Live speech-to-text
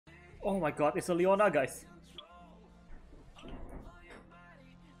Oh my god, it's a Leona, guys.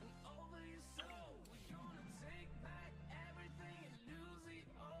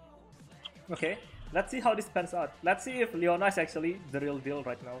 Okay, let's see how this pans out. Let's see if Leona is actually the real deal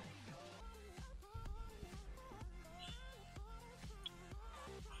right now.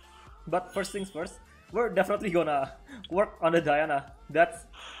 But first things first, we're definitely gonna work on the Diana. That's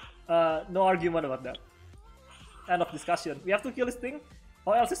no argument about that. End of discussion. We have to kill this thing,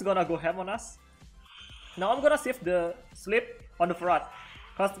 or else it's gonna go ham on us. Now I'm gonna save the sleep on the Farad,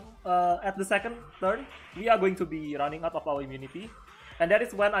 because at the second turn, we are going to be running out of our immunity. And that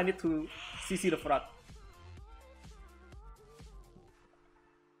is when I need to CC the Farad.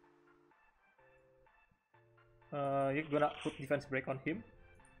 You're gonna put defense break on him.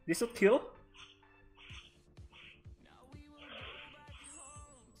 This should kill.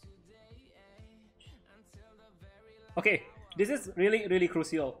 Okay, this is really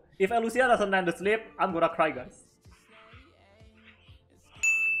crucial. If Ellucia doesn't land the sleep, I'm gonna cry, guys.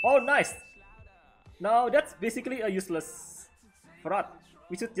 Oh, nice! Now that's basically a useless Farad.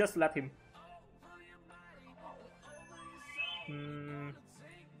 We should just let him.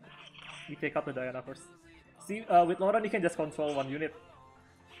 We take out the Diana first. See, with Lauren you can just control one unit.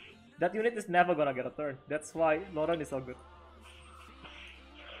 That unit is never gonna get a turn. That's why Lauren is so good.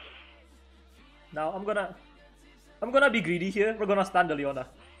 Now I'm gonna be greedy here. We're gonna stun the Leona.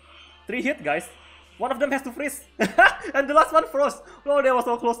 3 hit, guys. One of them has to freeze. And the last one froze. Oh, that was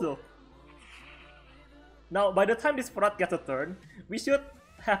so close though. Now, by the time this Farad gets a turn, we should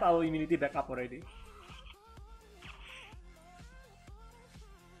have our immunity back up already.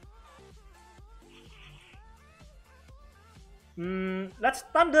 Let's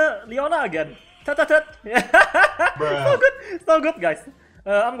stun the Leona again. So good, so good, guys.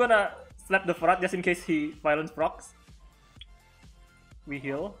 I'm gonna slap the Farad just in case he violence procs. We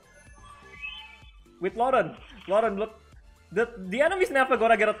heal. With Lauren, look, the enemy's never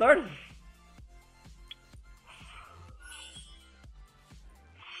gonna get a turn.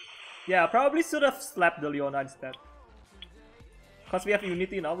 Yeah, probably should have slapped the Leona instead. Cause we have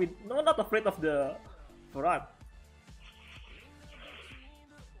unity now. We're not afraid of the Farad.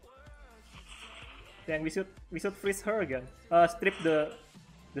 Then we should freeze her again. Strip the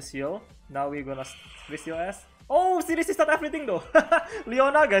shield. Now we're gonna freeze your ass. Oh, see, this is not everything though.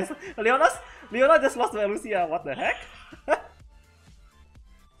 Leona, guys. Leona just lost to Ellucia. What the heck?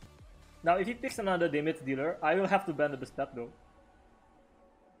 Now, if he picks another damage dealer, I will have to ban the stat though.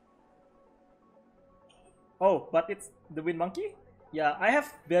 Oh, but it's the Wind Monkey? Yeah, I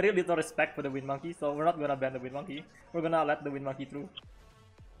have very little respect for the Wind Monkey, so we're not gonna ban the Wind Monkey. We're gonna let the Wind Monkey through.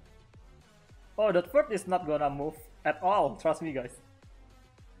 Oh, that bird is not gonna move at all, trust me, guys.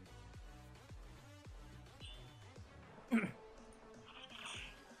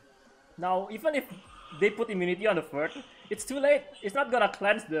 Now, even if they put immunity on the bird, it's too late. It's not gonna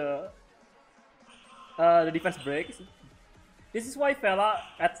cleanse the defense breaks. This is why Fela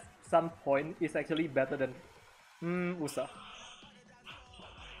at some point is actually better than Usa.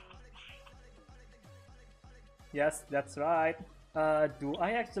 Yes, that's right. Do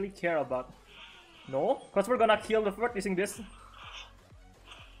I actually care about? No, because we're gonna kill the bird using this.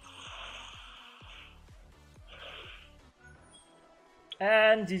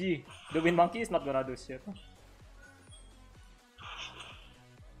 And GG. The Wind Monkey is not gonna do shit.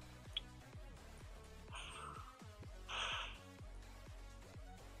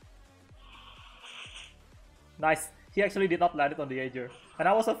 Nice. He actually did not land it on the Aegir. And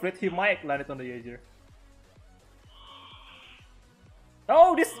I was afraid he might land it on the Aegir.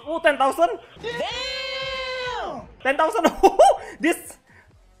 Oh, this... Oh, 10,000? Damn! 10,000! This...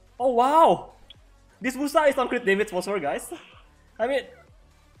 Oh, wow! This Wusa is on crit damage for sure, guys. I mean...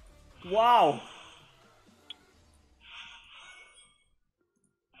 Wow!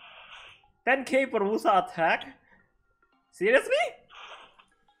 10k per Wusa attack? Seriously?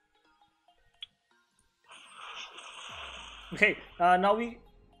 Okay, now we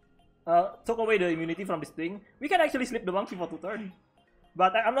took away the immunity from this thing. We can actually slip the monkey for 2 turns.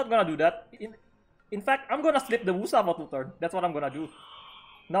 But I'm not gonna do that. In fact, I'm gonna slip the Wusa for 2 turns. That's what I'm gonna do.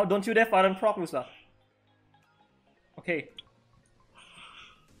 Now don't you dare fire and proc Wusa. Okay.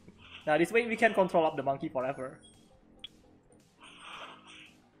 Now this way we can control up the monkey forever.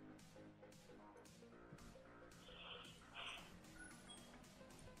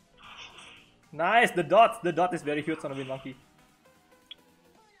 Nice, the dot is very huge on the Wind Monkey.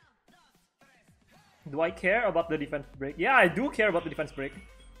 Do I care about the defense break? Yeah, I do care about the defense break.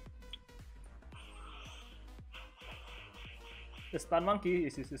 The stun monkey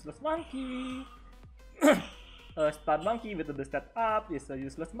is useless monkey. A stun monkey with the stat up is a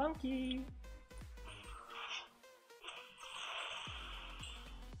useless monkey.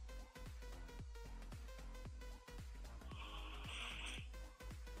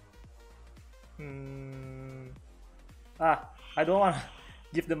 I don't want to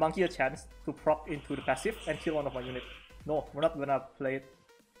give the monkey a chance to proc into the passive and kill one of my units. No, we're not gonna play it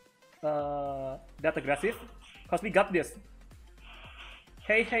that aggressive, because we got this.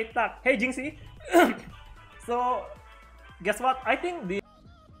 Hey, Tak. Hey, Jinxie. So, guess what? I think the...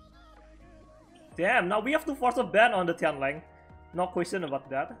 Damn, now we have to force a ban on the Tianlang. No question about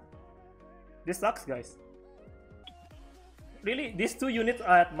that. This sucks, guys. Really, these two units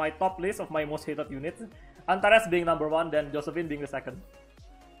are at my top list of my most hated units. Antares being number 1, then Josephine being the second.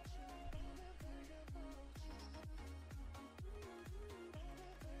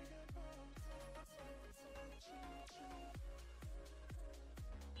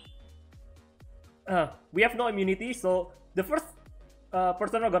 We have no immunity, so the first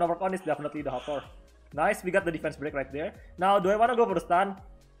person we're gonna work on is definitely the Hathor. Nice, we got the defense break right there. Now, do I wanna go for the stun?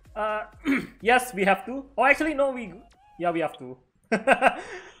 Yes, we have to. Oh, actually, no, yeah, we have to.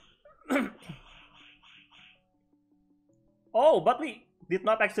 Oh, but we did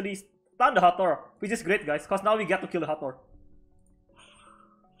not actually stun the Hathor, which is great, guys, because now we get to kill the Hathor.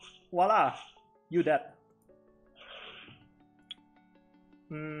 Voila, you dead.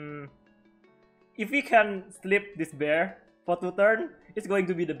 If we can slip this bear for 2 turns, it's going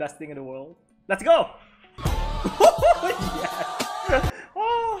to be the best thing in the world. Let's go! Yes!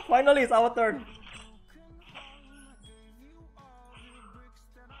 Oh, finally, it's our turn.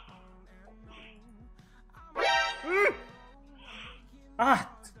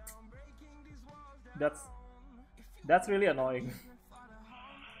 That's really annoying.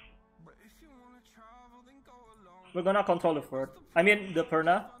 We're gonna control the Furt. I mean the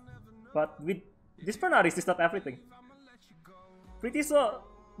Perna, but with this Perna resisted everything. Pretty sure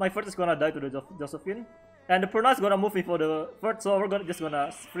my Furt is gonna die to the Josephine, and the Perna is gonna move before the Furt, so we're just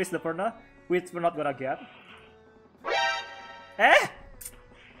gonna freeze the Perna, which we're not gonna get. Eh?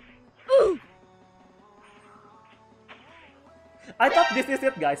 Ooh. I thought this is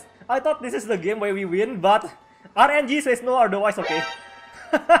it, guys. I thought this is the game where we win, but RNG says no, otherwise okay.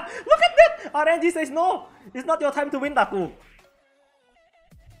 Look at that! RNG says no! It's not your time to win, Taku.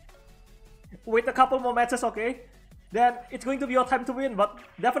 Wait a couple more matches, okay? Then it's going to be your time to win, but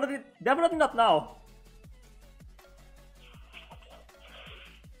definitely not now.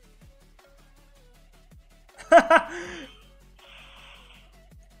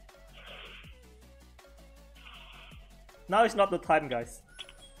 Now is not the time, guys.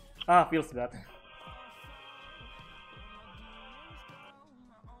 Feels bad.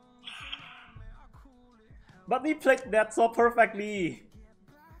 But we played that so perfectly.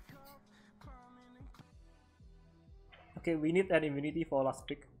 Okay, we need an immunity for last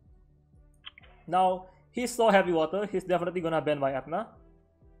pick. Now, he's so heavy water, he's definitely gonna ban my Etna.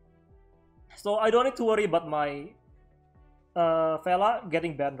 So I don't need to worry about my Vela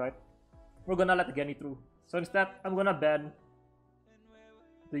getting banned, right? We're gonna let Genny through. So instead, I'm gonna ban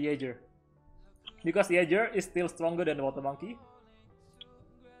the Jaeger. Because Jaeger is still stronger than the Water Monkey.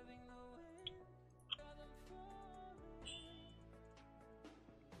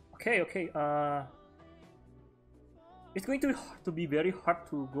 Okay, it's going to be very hard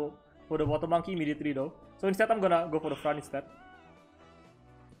to go for the Water Monkey immediately though. So instead, I'm gonna go for the front instead.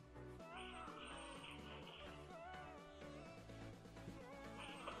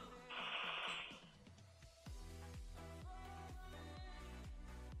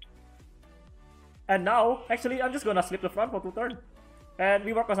 And now, actually, I'm just gonna slip the front for 2 turns. And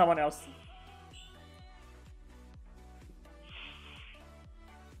we work on someone else.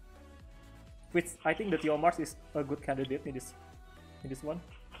 Which I think the Theomars is a good candidate in this one.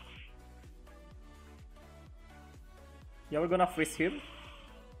 Yeah, we're gonna freeze him.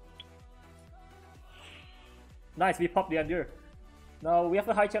 Nice, we popped the Endur. Now we have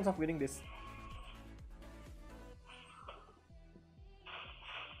a high chance of winning this.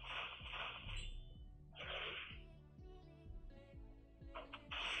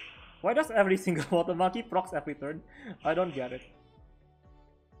 Why does every single Water Monkey procs every turn? I don't get it.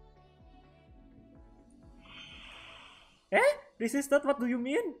 Eh? Resisted? What do you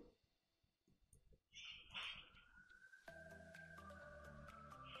mean?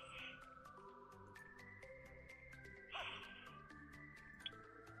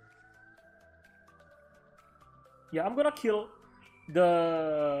 Yeah, I'm gonna kill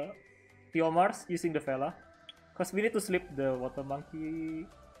the Theomars using the Vela. Because we need to slip the Water Monkey.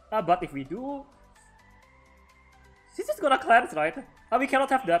 But if we do... This is gonna cleanse, right? We cannot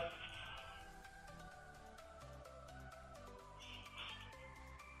have that.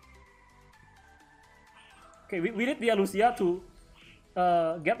 Okay, we need the Ellucia to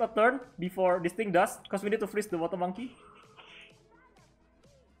get a turn before this thing does, because we need to freeze the water monkey.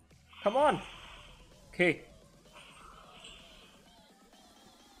 Come on! Okay.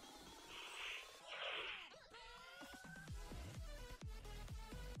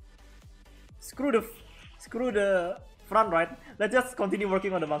 Screw the front, right? Let's just continue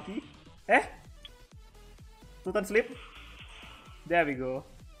working on the monkey. Eh? Two-turn slip. There we go.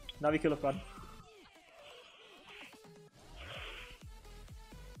 Now we kill the front.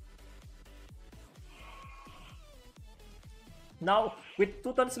 Now, with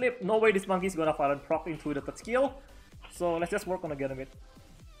two-turn slip, no way this monkey is gonna fire and proc into the third skill. So let's just work on the Ganymede.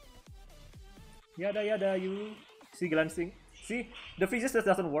 Yada yada you. See glancing. See, the freezes just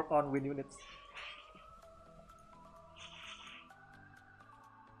doesn't work on win units.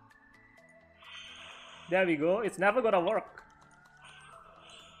 There we go, it's never gonna work.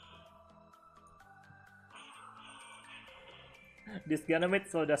 This Ganymede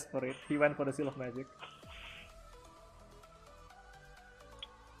so desperate, he went for the Seal of Magic.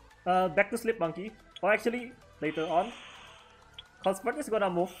 Back to Sleep Monkey, or actually later on. Conspert is gonna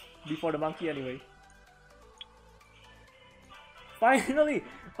move before the monkey anyway. Finally,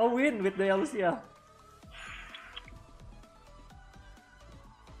 a win with the Ellucia.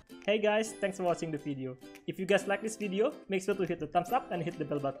 Hey guys, thanks for watching the video. If you guys like this video, make sure to hit the thumbs up and hit the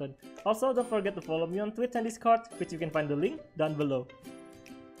bell button. Also, don't forget to follow me on Twitch and Discord, which you can find the link down below.